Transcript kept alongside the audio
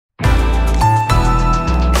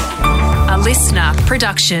listener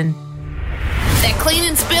production. They're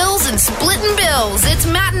cleaning spills and splitting bills. It's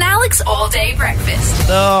Matt and Alex all day breakfast.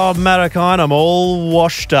 Oh, Matt O'Kine, I'm all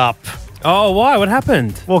washed up. Oh, why? What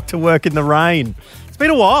happened? Walked to work in the rain. It's been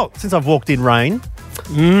a while since I've walked in rain.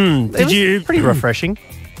 Did you? Pretty refreshing.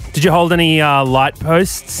 Did you hold any light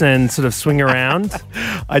posts and sort of swing around?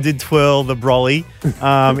 I did twirl the brolly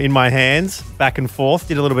in my hands, back and forth.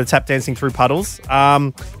 Did a little bit of tap dancing through puddles.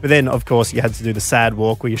 But then, of course, you had to do the sad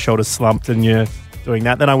walk where your shoulders slumped and you're doing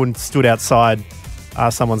that. Then I went and stood outside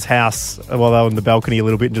someone's house while they were on the balcony a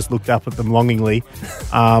little bit and just looked up at them longingly.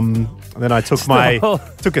 And then I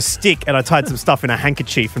took a stick and I tied some stuff in a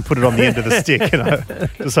handkerchief and put it on the end of the stick, and I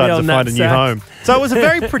decided to find a new home. So it was a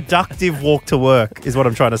very productive walk to work, is what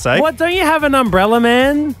I'm trying to say. What, don't you have an umbrella,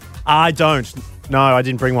 man? I don't. No, I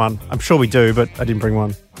didn't bring one. I'm sure we do, but I didn't bring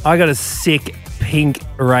one. I got a sick pink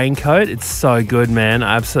raincoat. It's so good, man.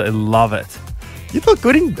 I absolutely love it. You look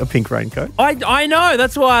good in a pink raincoat. I know.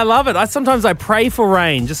 That's why I love it. Sometimes I pray for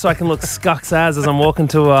rain just so I can look scucks as I'm walking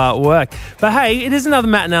to work. But hey, it is another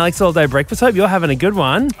Matt and Alex all day breakfast. Hope you're having a good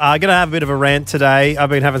one. I'm going to have a bit of a rant today. I've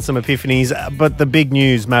been having some epiphanies, but the big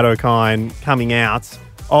news, Matt O'Kine, coming out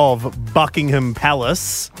of Buckingham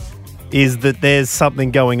Palace is that there's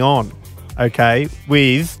something going on, okay,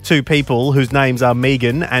 with two people whose names are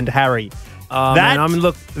Meghan and Harry.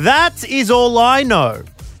 That is all I know.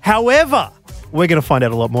 However, we're going to find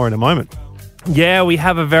out a lot more in a moment. Yeah, we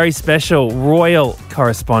have a very special royal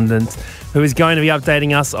correspondent who is going to be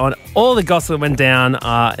updating us on all the gossip that went down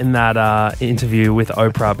in that interview with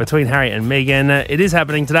Oprah between Harry and Meghan. It is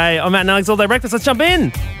happening today on Matt and Alex All Day Breakfast. Let's jump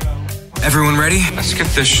in. Everyone ready? Let's get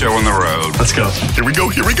this show on the road. Let's go. Here we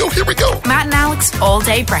go. Matt and Alex all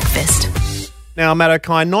day breakfast. Now, Matt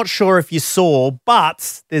O'Kine, not sure if you saw,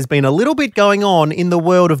 but there's been a little bit going on in the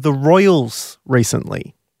world of the royals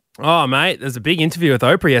recently. Oh, mate, there's a big interview with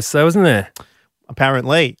Oprah yesterday, wasn't there?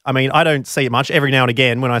 Apparently. I mean, I don't see it much. Every now and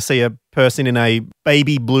again when I see a person in a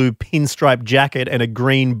baby blue pinstripe jacket and a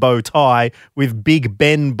green bow tie with Big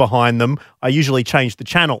Ben behind them, I usually change the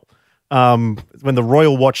channel when the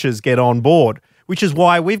royal watchers get on board, which is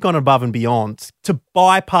why we've gone above and beyond to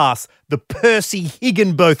bypass the Percy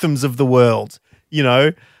Higginbothams of the world, you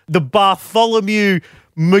know, the Bartholomew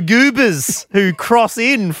Magoobas who cross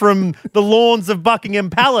in from the lawns of Buckingham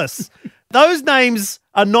Palace. Those names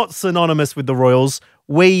are not synonymous with the royals.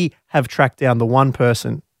 We have tracked down the one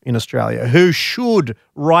person in Australia who should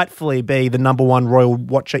rightfully be the number one royal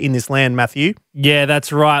watcher in this land, Matthew. Yeah,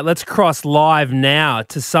 that's right. Let's cross live now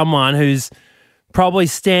to someone who's probably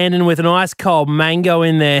standing with an ice cold mango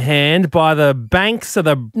in their hand by the banks of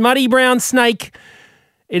the muddy brown snake.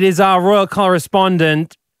 It is our royal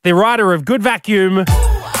correspondent, the writer of Good Vacuum.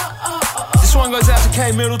 This one goes out to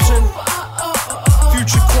Kate Middleton,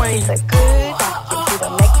 future queen.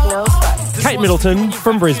 Kate Middleton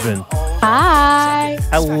from Brisbane. Hi.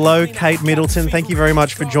 Hello, Kate Middleton. Thank you very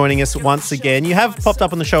much for joining us once again. You have popped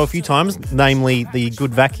up on the show a few times, namely the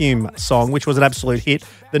Good Vacuum song, which was an absolute hit.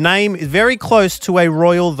 The name is very close to a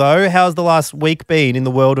royal, though. How's the last week been in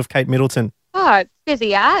the world of Kate Middleton? Oh, it's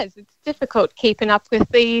busy as. It's difficult keeping up with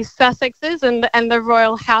the Sussexes and the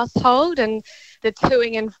royal household and the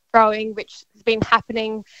toing and froing which has been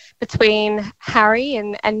happening between Harry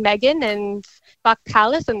and Meghan and Buck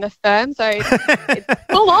Palace and the firm. So it's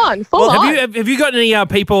full on. Have you got any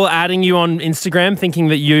people adding you on Instagram thinking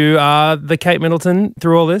that you are the Kate Middleton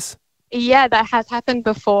through all this? Yeah, that has happened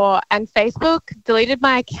before. And Facebook deleted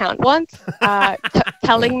my account once,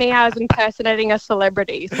 telling me I was impersonating a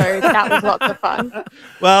celebrity. So that was lots of fun.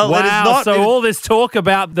 Well, wow, it is not. So all this talk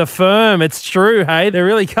about the firm, it's true, hey? They're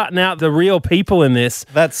really cutting out the real people in this.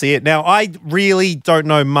 That's it. Now, I really don't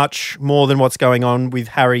know much more than what's going on with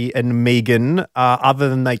Harry and Meghan, other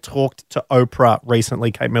than they talked to Oprah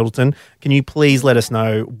recently, Kate Middleton. Can you please let us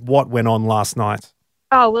know what went on last night?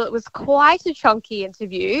 Oh, well, it was quite a chunky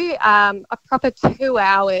interview, a proper 2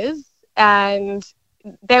 hours, and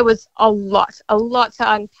there was a lot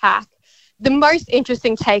to unpack. The most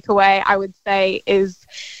interesting takeaway, I would say, is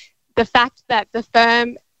the fact that the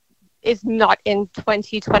firm is not in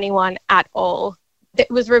 2021 at all.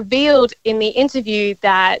 It was revealed in the interview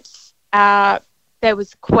that there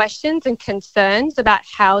was questions and concerns about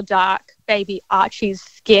how dark baby Archie's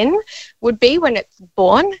skin would be when it's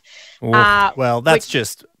born. Well, that's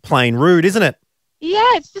just plain rude, isn't it?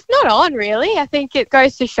 Yeah, it's just not on, really. I think it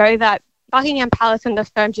goes to show that Buckingham Palace and the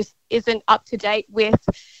firm just isn't up to date with,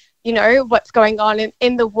 you know, what's going on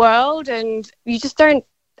in the world, and you just don't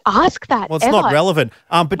ask that. Well, it's ever. not relevant.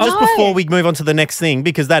 But just before we move on to the next thing,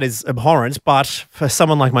 because that is abhorrent, but for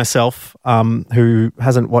someone like myself who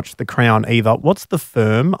hasn't watched The Crown either, what's the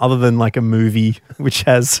firm other than like a movie which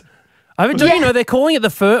has... Don't you know they're calling it the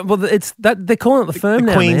firm? Well, they're calling it the firm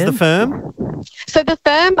now. Queen's man. the firm? So the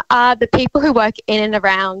firm are the people who work in and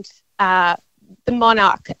around the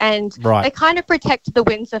monarch, and they kind of protect the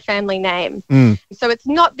Windsor family name. So it's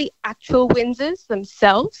not the actual Windsors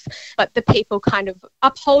themselves, but the people kind of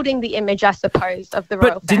upholding the image, I suppose, of the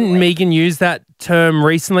royal family. Didn't Meghan use that term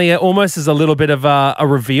recently, almost as a little bit of a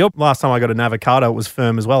reveal? Last time I got an avocado, it was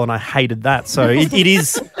firm as well, and I hated that. So it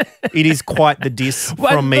is quite the diss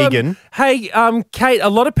from Meghan. Hey, Kate, a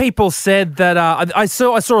lot of people said that I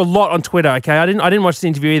saw a lot on Twitter. Okay, I didn't watch the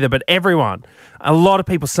interview either, but a lot of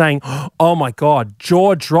people saying, "Oh my God,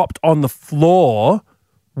 jaw dropped on the floor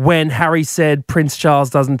when Harry said Prince Charles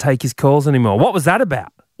doesn't take his calls anymore." What was that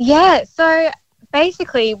about? Yeah, so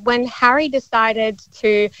basically when Harry decided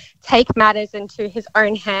to take matters into his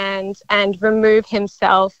own hands and remove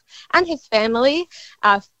himself and his family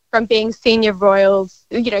from being senior royals,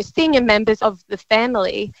 senior members of the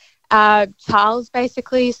family, Charles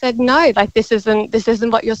basically said, no, like this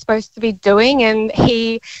isn't what you're supposed to be doing. And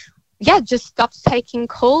he just stopped taking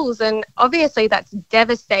calls. And obviously that's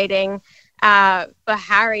devastating for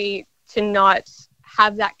Harry to not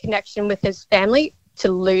have that connection with his family,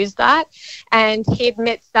 to lose that. And he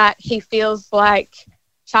admits that he feels like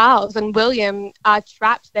Charles and William are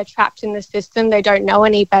trapped. They're trapped in the system. They don't know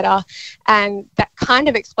any better. And that kind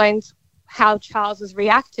of explains how Charles has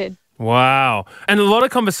reacted. Wow. And a lot of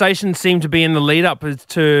conversations seem to be in the lead up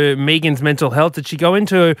to Meghan's mental health. Did she go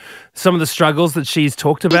into some of the struggles that she's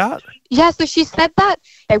talked about? Yeah, so she said that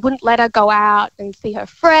they wouldn't let her go out and see her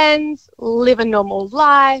friends, live a normal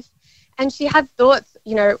life. And she had thoughts,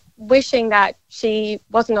 wishing that she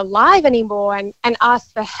wasn't alive anymore, and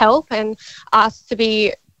asked for help and asked to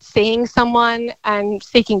be seeing someone and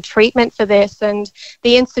seeking treatment for this. And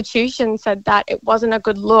the institution said that it wasn't a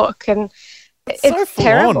good look. And it's so full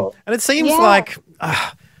terrible. On. And it seems like,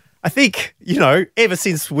 I think, ever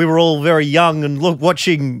since we were all very young and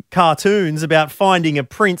watching cartoons about finding a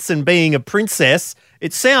prince and being a princess,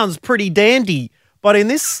 it sounds pretty dandy. But in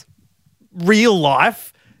this real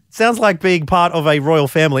life, it sounds like being part of a royal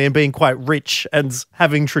family and being quite rich and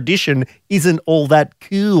having tradition isn't all that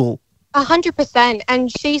cool. 100%.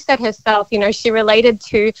 And she said herself, she related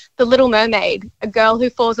to The Little Mermaid, a girl who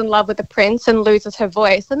falls in love with a prince and loses her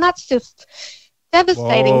voice. And that's just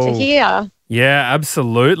devastating to hear. Yeah,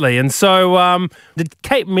 absolutely. And so did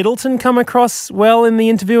Kate Middleton come across well in the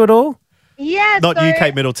interview at all? Yeah. Not you,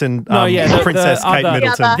 Kate Middleton. Princess Kate other,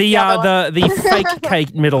 Middleton. The fake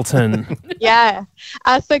Kate Middleton. Yeah.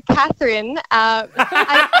 So Catherine, I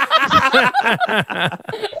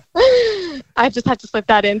just had to slip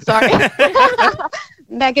that in, sorry.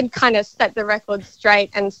 Meghan kind of set the record straight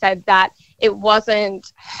and said that it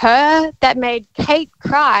wasn't her that made Kate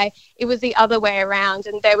cry, it was the other way around.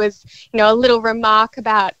 And there was, a little remark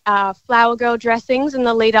about flower girl dressings in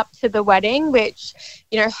the lead up to the wedding, which,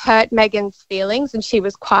 hurt Meghan's feelings, and she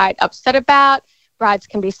was quite upset about. Brides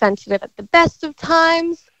can be sensitive at the best of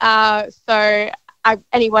times.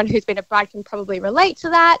 Anyone who's been a bride can probably relate to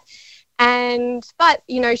that. But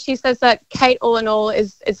she says that Kate, all in all,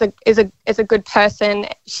 is a good person.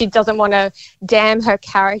 She doesn't want to damn her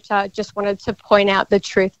character, just wanted to point out the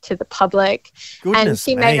truth to the public. And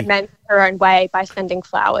she made amends her own way by sending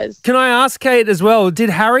flowers. Can I ask Kate as well, did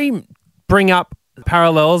Harry bring up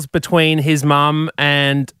parallels between his mum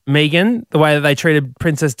and Meghan, the way that they treated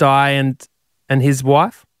Princess Di and his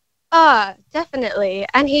wife? Definitely.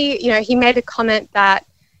 And he made a comment that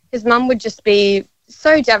his mum would just be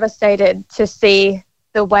so devastated to see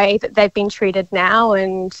the way that they've been treated now,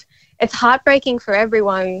 and it's heartbreaking for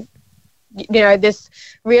everyone. This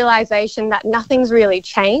realization that nothing's really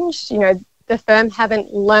changed. The firm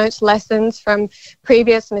haven't learnt lessons from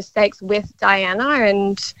previous mistakes with Diana,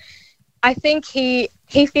 and I think he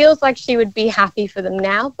feels like she would be happy for them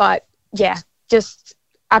now, but just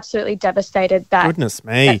absolutely devastated that,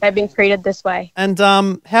 that they've been treated this way. And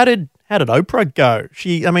how did Oprah go?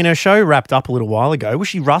 Her show wrapped up a little while ago. Was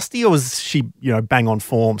she rusty, or was she, bang on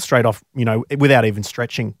form straight off, without even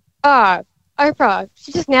stretching? Oprah,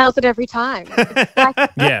 she just nails it every time. It's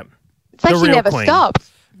like she never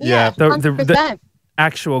stops. Yeah. 100%.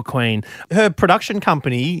 Actual queen. Her production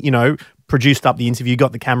company, produced up the interview,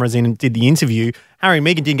 got the cameras in and did the interview. Harry and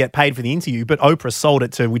Meghan didn't get paid for the interview, but Oprah sold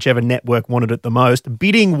it to whichever network wanted it the most.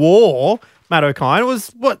 Bidding war, Matt O'Kine,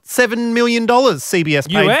 was $7 million CBS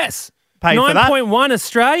paid. US. Paid 9.1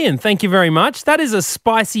 Australian. Thank you very much. That is a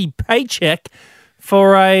spicy paycheck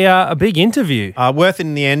for a big interview. Worth it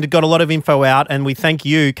in the end. Got a lot of info out, and we thank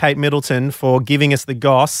you, Kate Middleton, for giving us the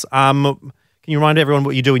goss. Can you remind everyone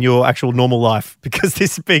what you do in your actual normal life? Because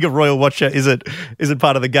this being a royal watcher isn't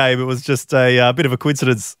part of the game. It was just a bit of a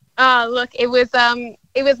coincidence. Look, it was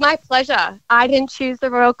my pleasure. I didn't choose the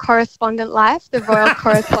royal correspondent life. The royal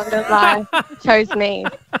correspondent life chose me.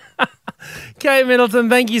 Kate Middleton,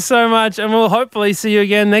 thank you so much, and we'll hopefully see you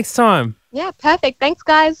again next time. Yeah, perfect. Thanks,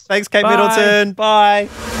 guys. Thanks, Kate Bye. Middleton. Bye.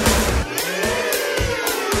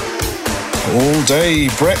 All day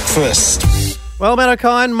breakfast. Well, Matt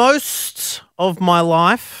O'Kine, most of my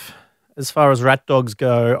life, as far as rat dogs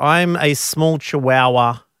go, I'm a small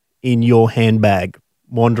chihuahua in your handbag,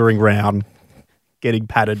 wandering around, getting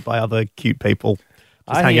patted by other cute people,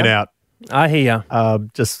 just hanging out. I hear you.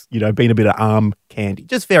 Just, being a bit of arm candy.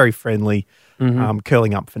 Just very friendly,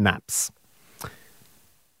 curling up for naps.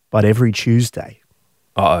 But every Tuesday,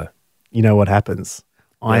 you know what happens?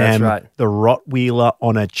 I am the Rottweiler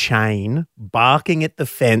on a chain, barking at the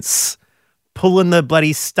fence, pulling the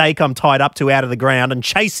bloody stake I'm tied up to out of the ground and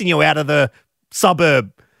chasing you out of the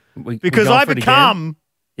suburb. Because I become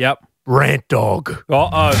Rant-Dog.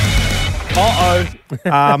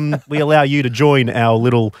 We allow you to join our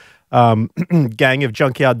little gang of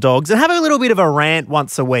junkyard dogs and have a little bit of a rant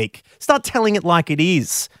once a week. Start telling it like it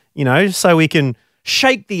is, so we can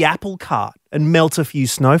shake the apple cart and melt a few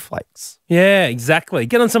snowflakes. Yeah, exactly.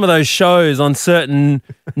 Get on some of those shows on certain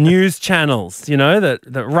news channels,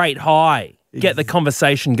 that rate high. Get the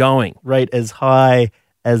conversation going. Rate as high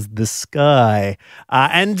as the sky.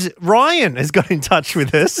 And Ryan has got in touch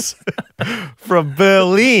with us from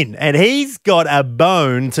Berlin, and he's got a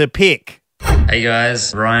bone to pick. Hey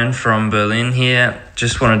guys, Ryan from Berlin here.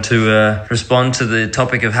 Just wanted to respond to the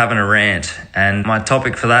topic of having a rant. And my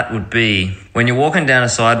topic for that would be, when you're walking down a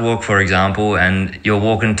sidewalk, for example, and you're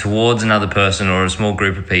walking towards another person or a small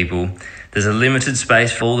group of people, there's a limited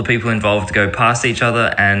space for all the people involved to go past each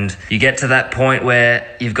other, and you get to that point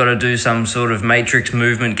where you've got to do some sort of matrix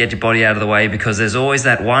movement, get your body out of the way, because there's always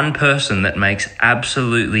that one person that makes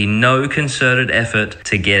absolutely no concerted effort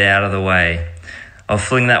to get out of the way. I'll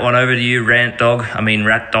fling that one over to you, Rat-Dog.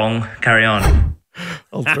 Carry on.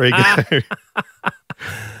 Oh, there we go.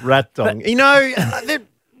 Rat-Dog.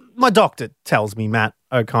 My doctor tells me, Matt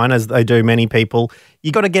O'Kine, as they do many people,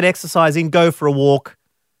 you got to get exercise in, go for a walk,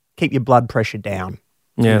 keep your blood pressure down.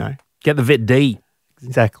 Yeah. Get the Vit D.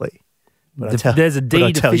 Exactly. There's a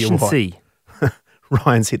D deficiency.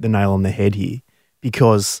 Ryan's hit the nail on the head here,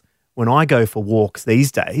 because when I go for walks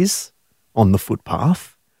these days on the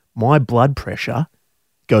footpath, my blood pressure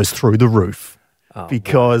goes through the roof,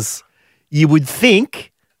 because you would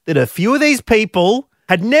think that a few of these people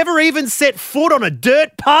had never even set foot on a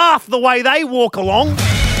dirt path the way they walk along.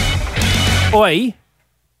 Oi,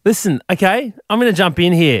 listen, okay, I'm going to jump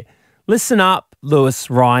in here. Listen up, Lewis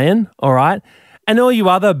Ryan, all right? And all you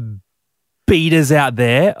other beaters out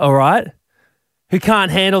there, all right, who can't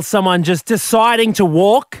handle someone just deciding to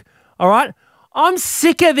walk, all right? I'm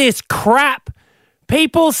sick of this crap.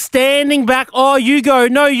 People standing back, you go,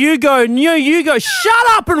 no, you go, no, you go. Shut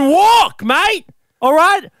up and walk, mate, all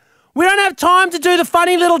right? We don't have time to do the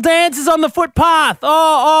funny little dances on the footpath.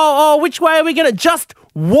 Which way are we going to just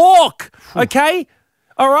walk, okay?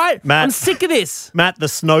 All right? Matt, I'm sick of this. Matt the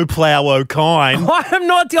snowplow O'Kine. I'm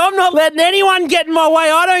not letting anyone get in my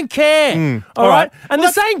way. I don't care. All right? And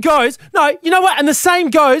the same goes, no, you know what? And the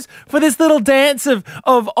same goes for this little dance of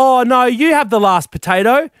oh, no, you have the last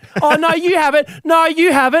potato. Oh, no, you have it. No,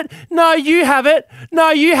 you have it. No, you have it.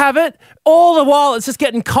 No, you have it. All the while it's just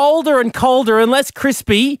getting colder and colder and less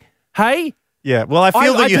crispy. Hey? Yeah, well, I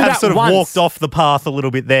feel that you have sort of walked off the path a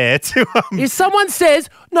little bit there too. If someone says,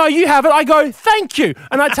 no, you have it, I go, thank you.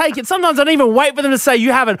 And I take it. Sometimes I don't even wait for them to say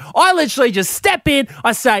you haven't. I literally just step in.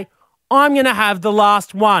 I say, I'm going to have the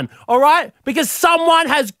last one. All right? Because someone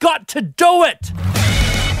has got to do it.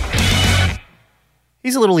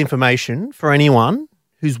 Here's a little information for anyone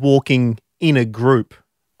who's walking in a group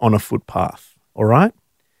on a footpath. All right?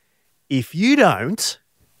 If you don't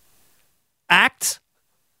act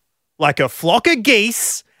like a flock of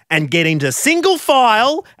geese and get into single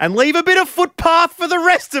file and leave a bit of footpath for the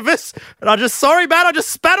rest of us. And sorry, Matt, I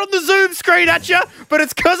just spat on the Zoom screen at you, but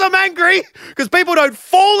it's because I'm angry, because people don't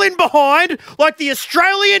fall in behind like the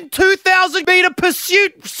Australian 2,000-metre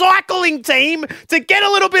pursuit cycling team to get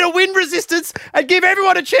a little bit of wind resistance and give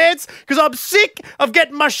everyone a chance, because I'm sick of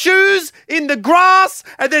getting my shoes in the grass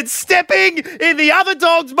and then stepping in the other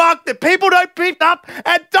dog's muck that people don't pick up,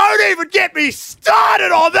 and don't even get me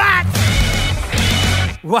started on that.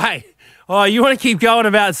 Wait. Oh, you want to keep going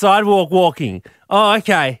about sidewalk walking? Oh,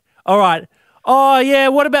 okay. All right. Oh, yeah,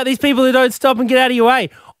 what about these people who don't stop and get out of your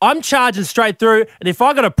way? I'm charging straight through, and if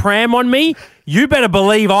I got a pram on me, you better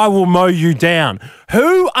believe I will mow you down.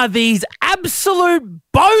 Who are these absolute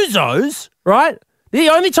bozos, right, The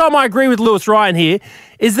only time I agree with Lewis Ryan here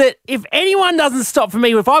is that if anyone doesn't stop for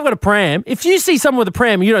me, if I've got a pram, if you see someone with a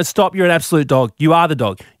pram and you don't stop, you're an absolute dog. You are the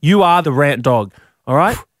dog. You are the Rant-Dog. All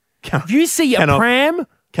right? If you see a pram...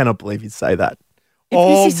 Cannot believe you'd say that.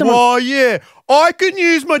 Yeah. I can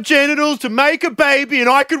use my genitals to make a baby and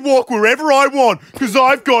I can walk wherever I want because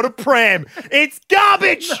I've got a pram. It's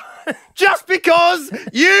garbage. Just because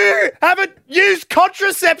you haven't used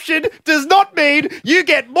contraception does not mean you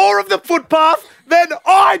get more of the footpath than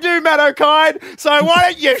I do, Matt O'Kine. So why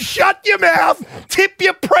don't you shut your mouth, tip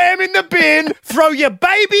your pram in the bin, throw your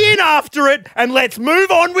baby in after it, and let's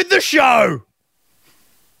move on with the show.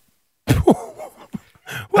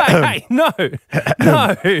 Wait, no.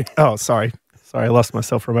 Oh, sorry. Sorry, I lost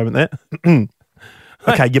myself for a moment there.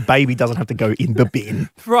 Okay, your baby doesn't have to go in the bin.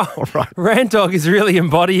 Right. All right. Rant-Dog is really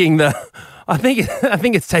embodying the... I think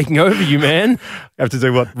it's taking over you, man. I have to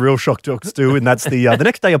do what real shock jocks do, and that's the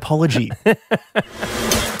next day apology.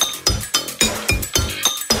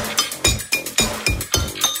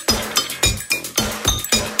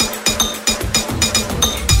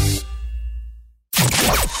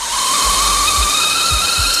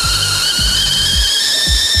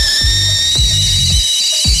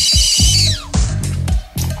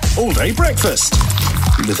 All day breakfast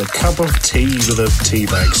with a cup of tea with a tea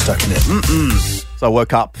bag stuck in it. So I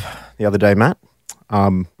woke up the other day, Matt,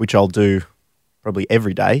 which I'll do probably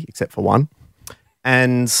every day except for one,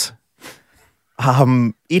 and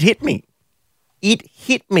it hit me. It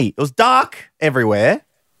hit me. It was dark everywhere.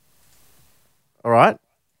 All right.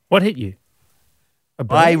 What hit you?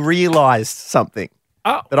 I realised something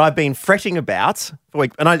that I've been fretting about for a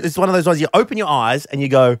week. And it's one of those ones you open your eyes and you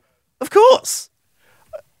go, of course.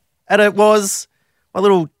 And it was my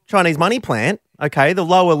little Chinese money plant. Okay, the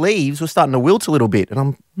lower leaves were starting to wilt a little bit. And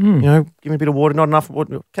I'm, giving a bit of water, not enough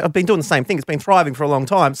water. I've been doing the same thing. It's been thriving for a long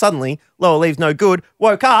time. Suddenly, lower leaves no good.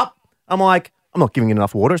 Woke up. I'm like, I'm not giving it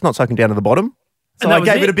enough water. It's not soaking down to the bottom. So I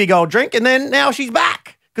gave it a big old drink, and then now she's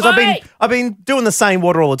back. Because I've been doing the same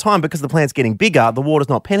water all the time because the plant's getting bigger. The water's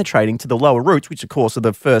not penetrating to the lower roots, which of course are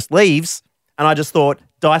the first leaves. And I just thought,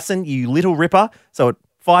 Dyson, you little ripper. So at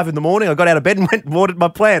 5 a.m, I got out of bed and went and watered my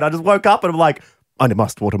plant. I just woke up and I'm like, I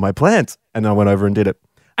must water my plant. And I went over and did it.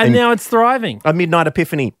 And now it's thriving. A midnight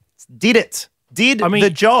epiphany. Did it.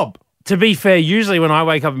 The job. To be fair, usually when I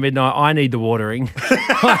wake up at midnight, I need the watering.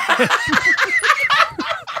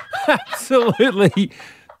 Absolutely.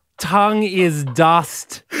 Tongue is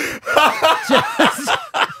dust. Just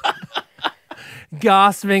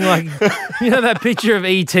gasping like, that picture of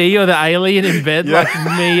E.T. or the alien in bed, like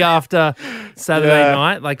me after Saturday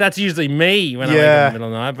night. Like that's usually me when I wake up in the middle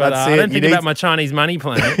of the night. But I don't think about my Chinese money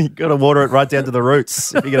plant. You got to water it right down to the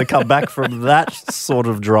roots if you're going to come back from that sort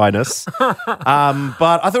of dryness. But I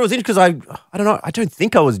thought it was interesting because I don't know, I don't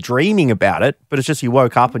think I was dreaming about it, but it's just you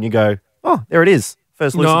woke up and you go, oh, there it is.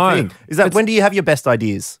 First lucid thing. Is that when do you have your best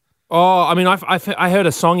ideas? Oh, I mean, I heard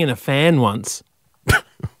a song in a fan once.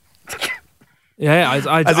 Yeah, I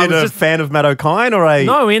was a fan of Matt O'Kine or a...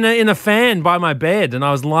 No, in a fan by my bed, and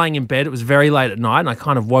I was lying in bed. It was very late at night, and I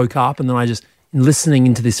kind of woke up, and then I just listening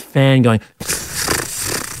into this fan going,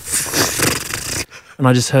 and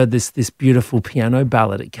I just heard this beautiful piano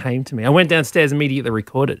ballad. It came to me. I went downstairs immediately,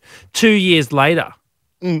 recorded it. 2 years later,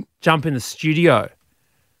 jump in the studio.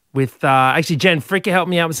 With actually Jen Fricker helped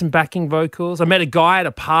me out with some backing vocals. I met a guy at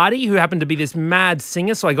a party who happened to be this mad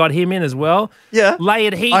singer, so I got him in as well. Yeah.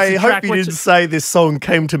 Layered heat. I hope you didn't say this song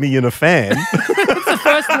came to me in a fan. That's the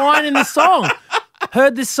first line in the song.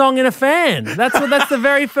 Heard this song in a fan. That's the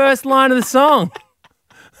very first line of the song.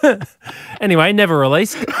 Anyway, never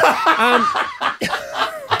released.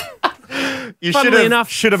 You should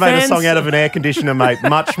have made a song out of an air conditioner, mate.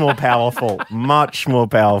 Much more powerful. Much more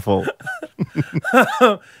powerful.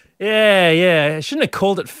 Yeah. I shouldn't have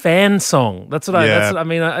called it fan song. I should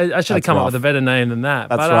have come up with a better name than that.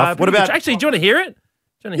 That's rough. What about... Actually, do you want to hear it?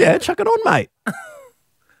 Chuck it on, mate.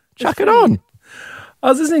 Chuck it on. I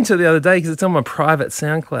was listening to it the other day because it's on my private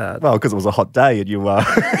SoundCloud. Well, because it was a hot day and you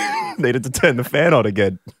needed to turn the fan on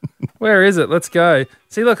again. Where is it? Let's go.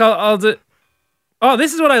 See, look, I'll do... Oh,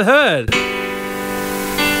 this is what I heard.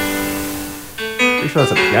 Pretty sure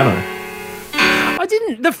that's a piano.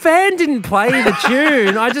 The fan didn't play the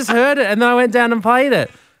tune. I just heard it and then I went down and played it.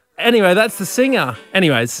 Anyway, that's the singer.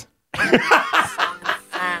 Anyways.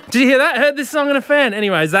 Did you hear that? Heard this song in a fan.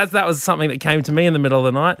 Anyways, that was something that came to me in the middle of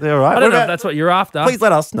the night. All right. I don't know if that's what you're after. Please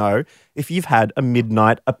let us know if you've had a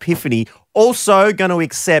midnight epiphany. Also going to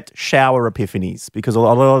accept shower epiphanies because a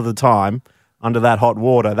lot of the time under that hot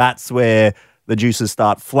water, that's where the juices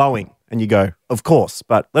start flowing. And you go, of course.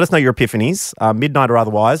 But let us know your epiphanies, midnight or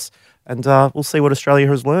otherwise. And we'll see what Australia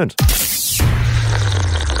has learned.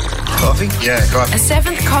 coffee? Yeah, coffee. A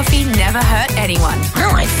seventh coffee never hurt anyone.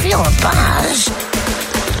 Oh, I feel a buzz.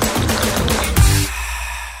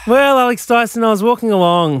 Well, Alex Dyson, I was walking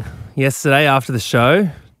along yesterday after the show,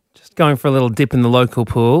 just going for a little dip in the local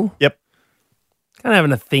pool. Yep. Kind of having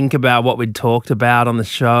to think about what we'd talked about on the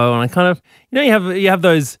show, and I kind of, you have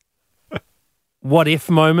those what if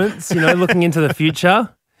moments, looking into the future.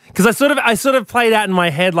 Because I sort of played out in my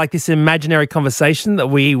head like this imaginary conversation that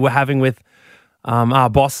we were having with our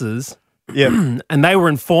bosses. Yeah. And they were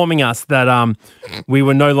informing us that we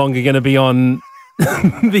were no longer going to be on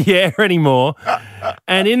the air anymore.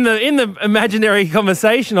 And in the imaginary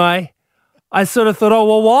conversation, I sort of thought, oh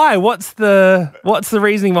well, why? What's the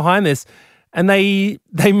reasoning behind this? And they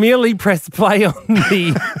merely pressed play on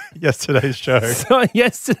the Yesterday's show. So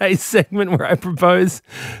yesterday's segment where I proposed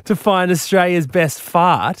to find Australia's best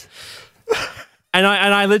fart. And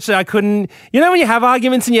I literally, I couldn't, when you have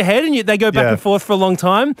arguments in your head and they go back and forth for a long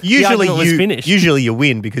time, Usually the argument was finished. Usually you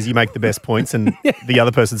win because you make the best points and the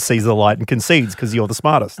other person sees the light and concedes because you're the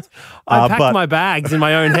smartest. I packed my bags in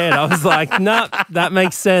my own head. I was like, nah, that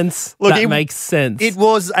makes sense. Look, that makes sense. It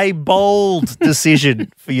was a bold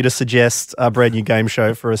decision for you to suggest a brand new game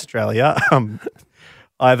show for Australia.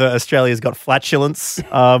 Either Australia's got flatulence.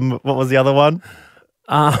 What was the other one?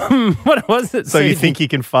 What was it? So you think you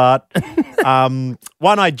can fart? One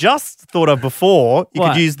I just thought of before. You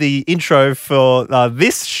could use the intro for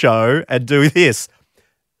this show and do this.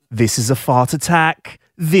 This is a fart attack.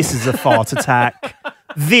 This is a fart attack.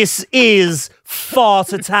 This is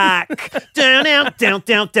fart attack. Down, out, down,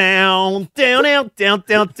 down, down, down, out, down,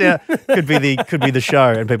 down, down. Could be the show,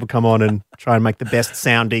 and people come on and try and make the best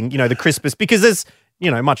sounding, the crispest, because there's.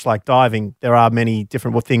 Much like diving, there are many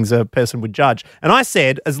different things a person would judge. And I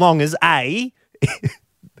said, as long as the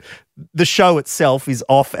show itself is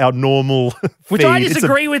off our normal Which feed. I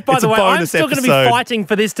disagree with, by the way. I'm still going to be fighting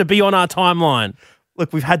for this to be on our timeline.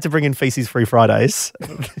 Look, we've had to bring in Feces-Free Fridays,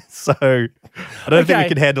 so I don't think we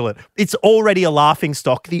can handle it. It's already a laughing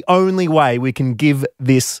stock. The only way we can give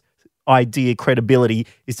this idea credibility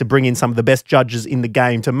is to bring in some of the best judges in the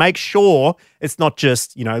game to make sure it's not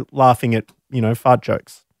just, laughing at, fart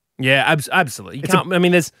jokes. Yeah, absolutely. You can't,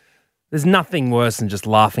 there's nothing worse than just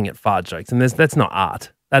laughing at fart jokes, and that's not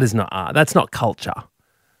art. That is not art. That's not culture.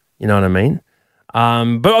 You know what I mean?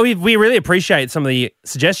 But we really appreciate some of the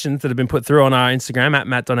suggestions that have been put through on our Instagram at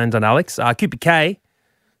matt.n.alex. Cooper K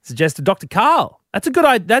suggested Dr. Carl. That's a good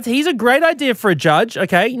idea. He's a great idea for a judge.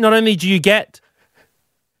 Okay, not only do you get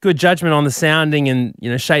good judgment on the sounding and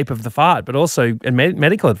shape of the fart, but also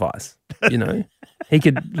medical advice. He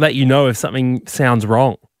could let you know if something sounds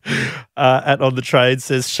wrong. At On The Trade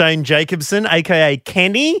says Shane Jacobson, aka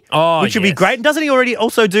Kenny, which would be great. And doesn't he already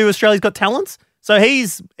also do Australia's Got Talent? So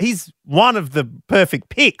he's one of the perfect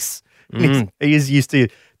picks. Mm-hmm. He is used to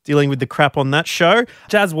dealing with the crap on that show.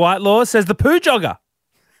 Jazz Whitelaw says the poo jogger.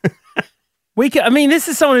 This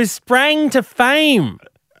is someone who sprang to fame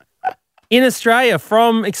in Australia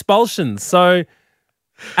from expulsions. So,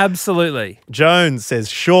 absolutely. Jones says,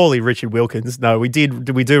 surely Richard Wilkins. No, we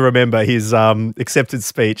do remember his acceptance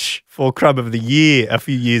speech for Crumb of the Year a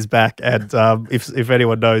few years back. And if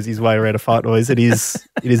anyone knows his way around a fart noise, it is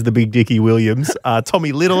the big Dickie Williams.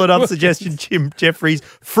 Tommy Little, another suggestion. Jim Jeffries.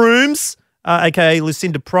 Frooms, a.k.a.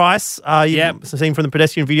 Lucinda Price. Seen from the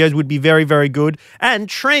pedestrian videos, would be very, very good. And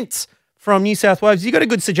Trent from New South Wales, you got a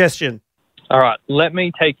good suggestion. All right, let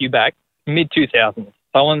me take you back. Mid-2000s,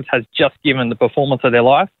 Collins has just given the performance of their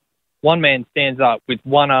life. One man stands up with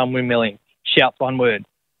one arm windmilling, shouts one word,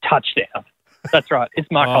 touchdown. That's right. It's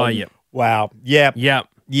Mark Collins. Yeah. Wow. Yeah.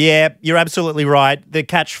 You're absolutely right. The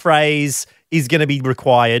catchphrase is going to be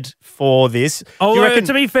required for this. Although,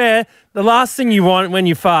 to be fair, the last thing you want when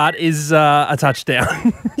you fart is a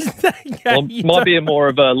touchdown. Well, might be more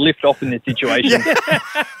of a lift off in this situation. Yeah.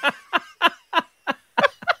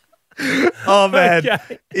 Oh man!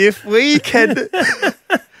 Okay. If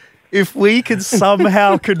we can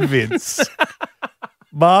somehow convince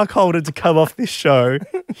Mark Holden to come off this show,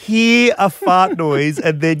 hear a fart noise,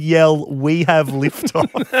 and then yell, "We have liftoff."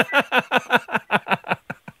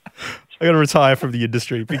 I got to retire from the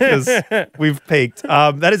industry because we've peaked.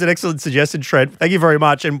 That is an excellent suggestion, Trent. Thank you very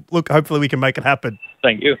much, and look, hopefully we can make it happen.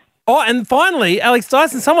 Thank you. Oh, and finally, Alex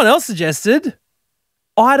Dyson. Someone else suggested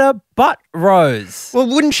Ida Butt Rose. Well,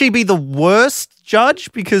 wouldn't she be the worst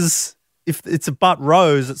judge? Because if it's a butt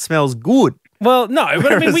rose, it smells good. Well, no,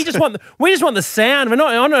 but we just want the sound.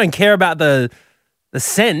 I don't care about the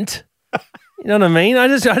scent. You know what I mean? I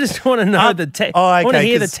just want to know I want to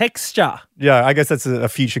hear the texture. Yeah, I guess that's a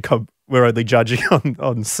future. We're only judging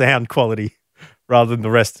on sound quality rather than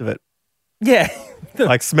the rest of it. Yeah,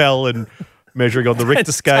 like smell and measuring on the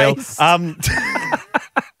Richter scale.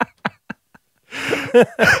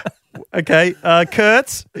 Okay,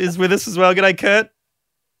 Kurt is with us as well. G'day, Kurt.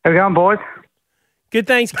 How we going, boys? Good,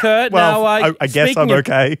 thanks, Kurt. Well, now, I guess I'm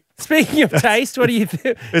okay. Speaking of taste, what do you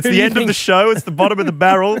think? It's the end of the show. It's the bottom of the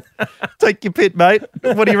barrel. Take your pit, mate.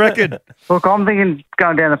 What do you reckon? Look, I'm thinking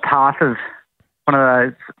going down the path of one of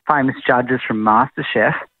those famous judges from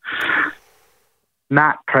MasterChef,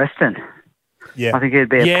 Matt Preston. Yeah. I think he'd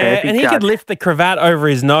be a perfect and he judge. could lift the cravat over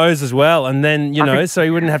his nose as well, and then, so he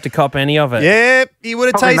wouldn't have to cop any of it. Yeah, he would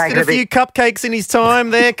have Probably tasted make a it a few cupcakes in his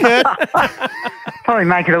time there, Kurt. Probably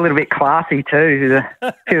make it a little bit classy too, with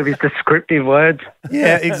a few of his descriptive words.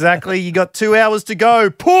 Yeah, exactly. You got 2 hours to go.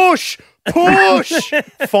 Push!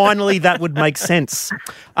 Finally, that would make sense.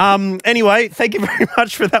 Anyway, thank you very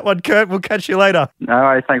much for that one, Kurt. We'll catch you later. No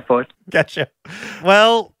worries. Thanks, boys. Gotcha.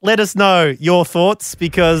 Well, let us know your thoughts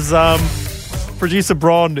because producer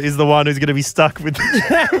Bron is the one who's going to be stuck with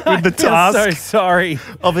the task. I'm so sorry.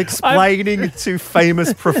 Of explaining to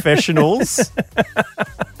famous professionals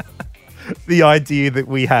the idea that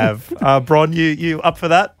we have. Bron, you up for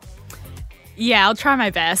that? Yeah, I'll try my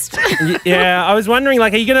best. Yeah, I was wondering,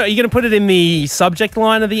 like, are you gonna put it in the subject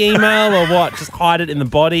line of the email or what? Just hide it in the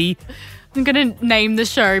body? I'm going to name the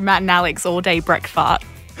show Matt and Alex All Day Breakfast.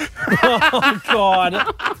 Oh,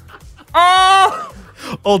 God. Oh!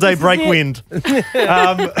 All day break wind. We'll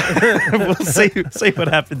see what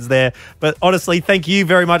happens there. But honestly, thank you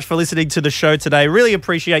very much for listening to the show today. Really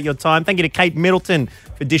appreciate your time. Thank you to Kate Middleton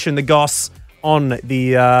for dishing the goss on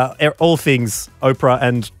the all things Oprah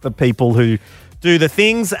and the people who do the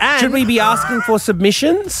things. And should we be asking for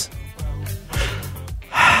submissions?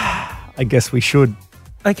 I guess we should.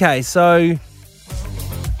 Okay, so are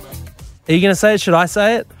you going to say it? Should I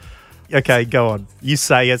say it? Okay, go on. You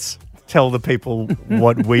say it. Tell the people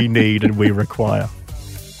what we need and we require.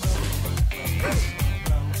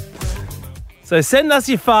 So send us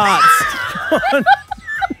your farts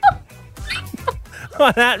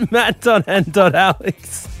on at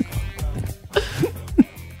matt.and.alex.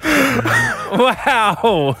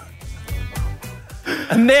 Wow.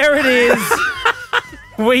 And there it is.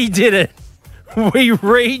 We did it. We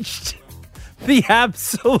reached the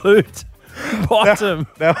absolute bottom.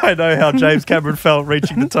 Now I know how James Cameron felt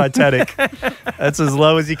reaching the Titanic. That's as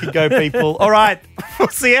low as you can go, people. All right. We'll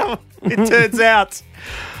see how it turns out.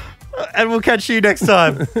 And we'll catch you next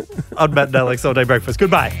time on Matt and Alex All Day Breakfast.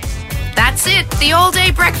 Goodbye. That's it. The All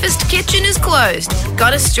Day Breakfast kitchen is closed.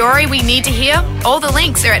 Got a story we need to hear? All the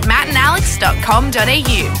links are at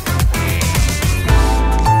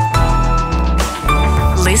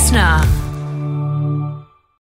mattandalex.com.au. Listener.